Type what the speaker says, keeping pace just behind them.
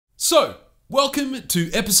So, welcome to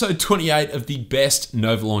episode 28 of the best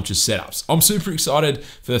Nova Launcher setups. I'm super excited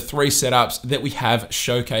for the 3 setups that we have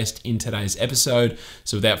showcased in today's episode.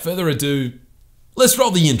 So without further ado, let's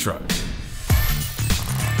roll the intro.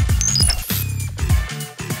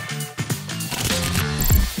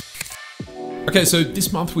 Okay, so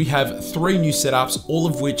this month we have 3 new setups, all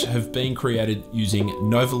of which have been created using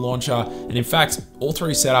Nova Launcher. And in fact, all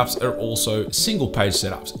 3 setups are also single page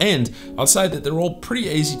setups. And I'd say that they're all pretty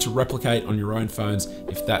easy to replicate on your own phones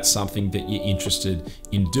if that's something that you're interested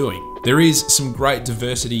in doing. There is some great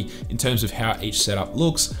diversity in terms of how each setup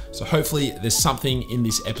looks. So hopefully there's something in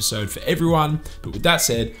this episode for everyone. But with that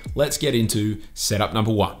said, let's get into setup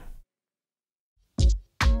number 1.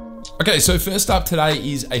 Okay, so first up today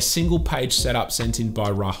is a single page setup sent in by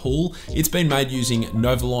Rahul. It's been made using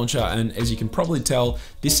Nova Launcher, and as you can probably tell,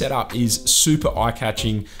 this setup is super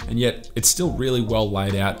eye-catching, and yet it's still really well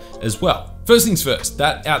laid out as well. First things first,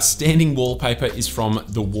 that outstanding wallpaper is from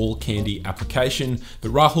the Wall Candy application, but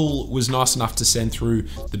Rahul was nice enough to send through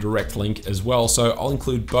the direct link as well, so I'll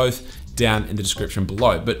include both down in the description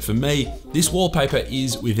below. But for me, this wallpaper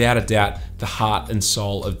is without a doubt the heart and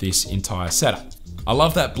soul of this entire setup. I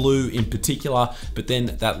love that blue in particular, but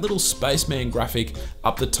then that little spaceman graphic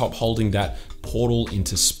up the top holding that portal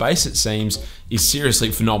into space, it seems, is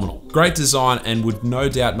seriously phenomenal. Great design and would no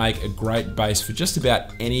doubt make a great base for just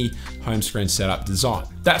about any home screen setup design.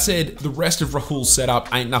 That said, the rest of Rahul's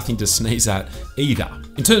setup ain't nothing to sneeze at either.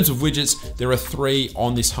 In terms of widgets, there are 3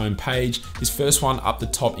 on this home page. This first one up the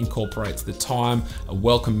top incorporates the time, a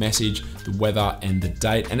welcome message, the weather, and the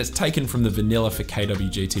date, and it's taken from the vanilla for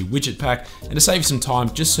KWGT widget pack. And to save you some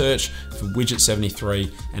time, just search for widget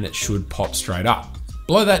 73 and it should pop straight up.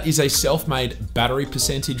 Below that is a self-made battery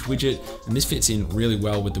percentage widget, and this fits in really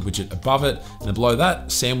well with the widget above it. And then below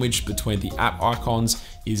that, sandwiched between the app icons,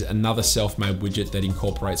 is another self-made widget that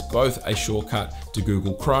incorporates both a shortcut to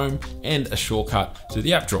Google Chrome and a shortcut to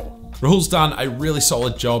the app drawer. Rahul's done a really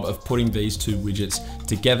solid job of putting these 2 widgets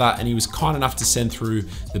together, and he was kind enough to send through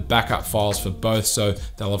the backup files for both, so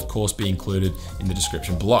they'll of course be included in the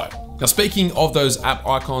description below. Now, speaking of those app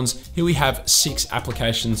icons, here we have 6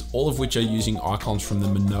 applications, all of which are using icons from the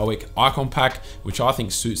Minoic icon pack, which I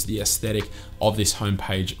think suits the aesthetic of this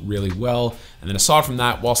homepage really well. And then aside from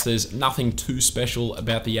that, whilst there's nothing too special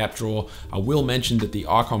about the app drawer, I will mention that the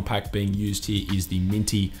icon pack being used here is the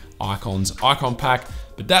Minty Icons icon pack.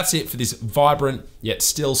 But that's it for this vibrant, yet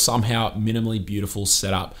still somehow minimally beautiful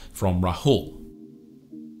setup from Rahul.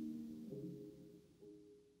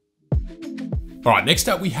 All right, next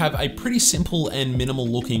up we have a pretty simple and minimal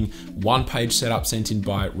looking 1-page setup sent in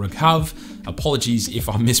by Raghav. Apologies if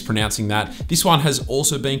I'm mispronouncing that. This one has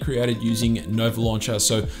also been created using Nova Launcher,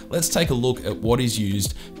 so let's take a look at what is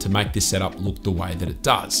used to make this setup look the way that it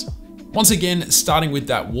does. Once again, starting with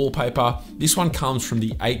that wallpaper, this one comes from the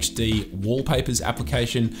HD Wallpapers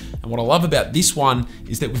application. And what I love about this one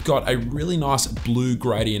is that we've got a really nice blue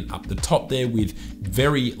gradient up the top there with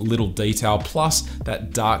very little detail, plus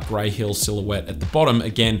that dark gray hill silhouette at the bottom,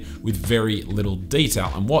 again, with very little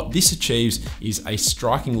detail. And what this achieves is a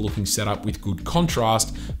striking looking setup with good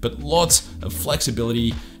contrast, but lots of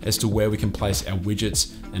flexibility as to where we can place our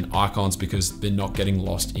widgets and icons because they're not getting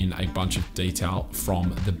lost in a bunch of detail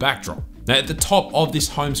from the backdrop. Now at the top of this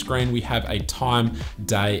home screen, we have a time,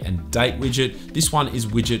 day, and date widget. This one is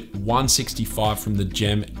widget 165 from the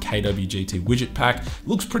Gem KWGT widget pack.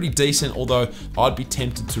 Looks pretty decent, although I'd be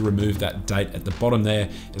tempted to remove that date at the bottom there,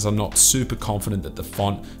 as I'm not super confident that the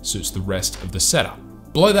font suits the rest of the setup.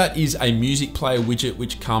 Below that is a music player widget,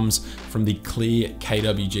 which comes from the clear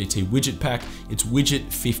KWGT widget pack. It's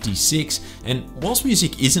widget 56, and whilst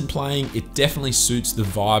music isn't playing, it definitely suits the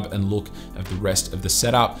vibe and look of the rest of the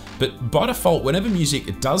setup. But by default, whenever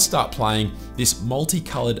music does start playing, this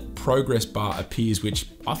multicolored progress bar appears, which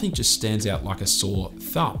I think just stands out like a sore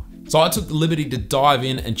thumb. So I took the liberty to dive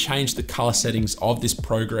in and change the color settings of this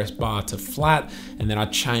progress bar to flat, and then I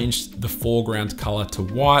changed the foreground color to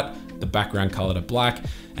white, the background color to black,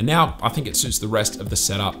 and now I think it suits the rest of the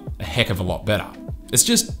setup a heck of a lot better. It's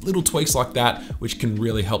just little tweaks like that which can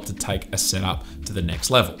really help to take a setup to the next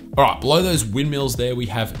level. All right, below those windmills there, we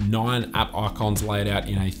have 9 app icons laid out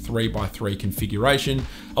in a 3x3 configuration.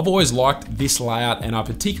 I've always liked this layout, and I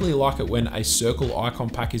particularly like it when a circle icon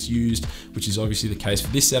pack is used, which is obviously the case for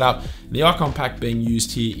this setup. And the icon pack being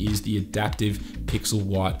used here is the adaptive pixel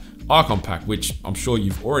white icon pack, which I'm sure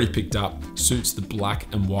you've already picked up, suits the black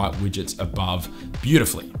and white widgets above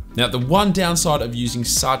beautifully. Now, the one downside of using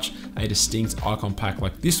such a distinct icon pack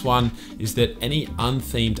like this one is that any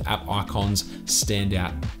unthemed app icons stand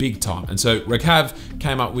out big time. And so Raghav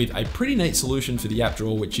came up with a pretty neat solution for the app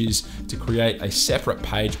drawer, which is to create a separate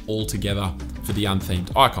page altogether for the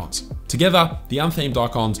unthemed icons. Together, the unthemed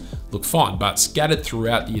icons look fine, but scattered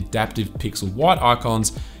throughout the adaptive pixel white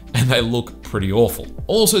icons, and they look pretty awful.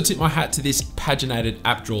 Also tip my hat to this paginated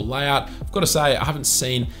app drawer layout. I've got to say, I haven't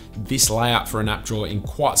seen this layout for an app drawer in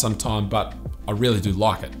quite some time, but I really do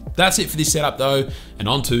like it. That's it for this setup though, and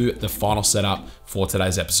on to the final setup for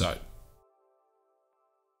today's episode.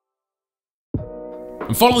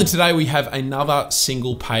 And finally today we have another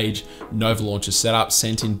single page Nova Launcher setup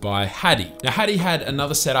sent in by Hattie. Now Hattie had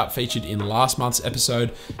another setup featured in last month's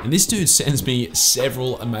episode, and this dude sends me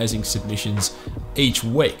several amazing submissions each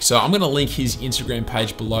week. So I'm gonna link his Instagram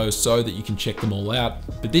page below so that you can check them all out.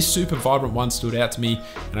 But this super vibrant one stood out to me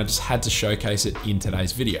and I just had to showcase it in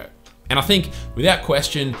today's video. And I think without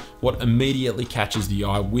question, what immediately catches the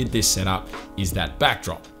eye with this setup is that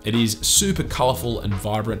backdrop. It is super colorful and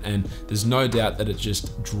vibrant, and there's no doubt that it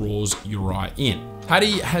just draws your eye in.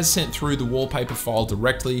 Hattie has sent through the wallpaper file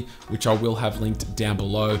directly, which I will have linked down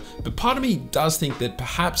below, but part of me does think that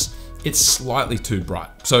perhaps it's slightly too bright.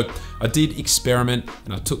 So I did experiment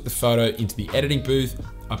and I took the photo into the editing booth.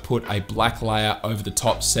 I put a black layer over the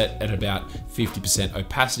top set at about 50%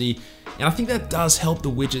 opacity. And I think that does help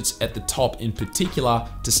the widgets at the top in particular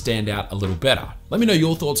to stand out a little better. Let me know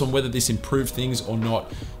your thoughts on whether this improved things or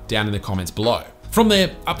not down in the comments below. From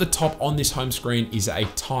there, up the top on this home screen is a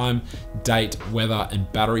time, date, weather,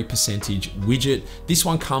 and battery percentage widget. This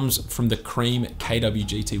one comes from the Cream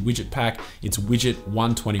KWGT widget pack. It's widget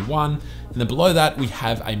 121. And then below that, we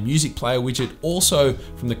have a music player widget, also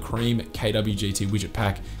from the Cream KWGT widget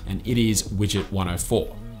pack, and it is widget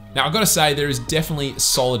 104. Now I've got to say there is definitely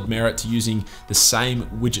solid merit to using the same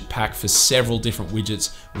widget pack for several different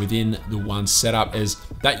widgets within the one setup, as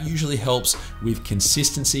that usually helps with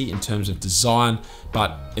consistency in terms of design,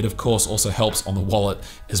 but it of course also helps on the wallet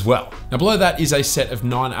as well. Now below that is a set of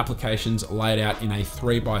 9 applications laid out in a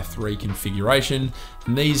 3x3 configuration,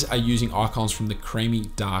 and these are using icons from the Creamy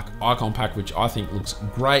Dark icon pack, which I think looks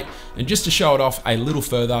great. And just to show it off a little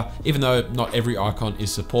further, even though not every icon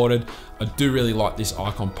is supported, I do really like this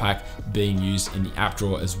icon pack being used in the app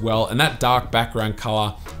drawer as well. And that dark background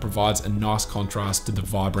color provides a nice contrast to the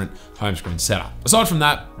vibrant home screen setup. Aside from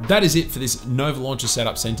that, that is it for this Nova Launcher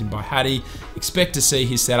setup sent in by Hattie. Expect to see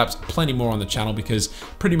his setups plenty more on the channel because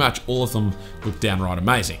pretty much all of them look downright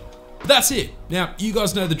amazing. But that's it. Now, you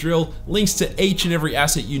guys know the drill. Links to each and every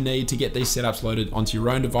asset you need to get these setups loaded onto your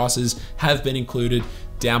own devices have been included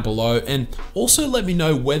down below. And also let me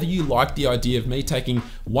know whether you like the idea of me taking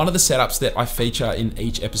one of the setups that I feature in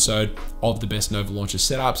each episode of the best Nova Launcher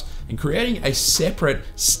setups and creating a separate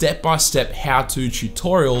step-by-step how-to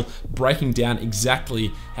tutorial breaking down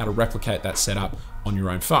exactly how to replicate that setup on your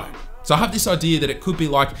own phone. So I have this idea that it could be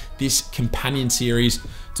like this companion series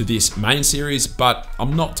to this main series, but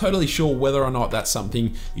I'm not totally sure whether or not that's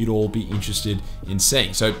something you'd all be interested in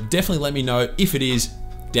seeing. So definitely let me know if it is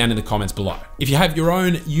down in the comments below. If you have your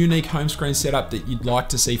own unique home screen setup that you'd like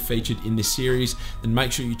to see featured in this series, then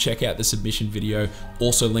make sure you check out the submission video,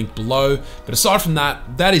 also linked below. But aside from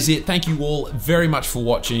that, that is it. Thank you all very much for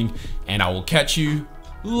watching, and I will catch you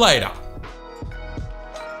later.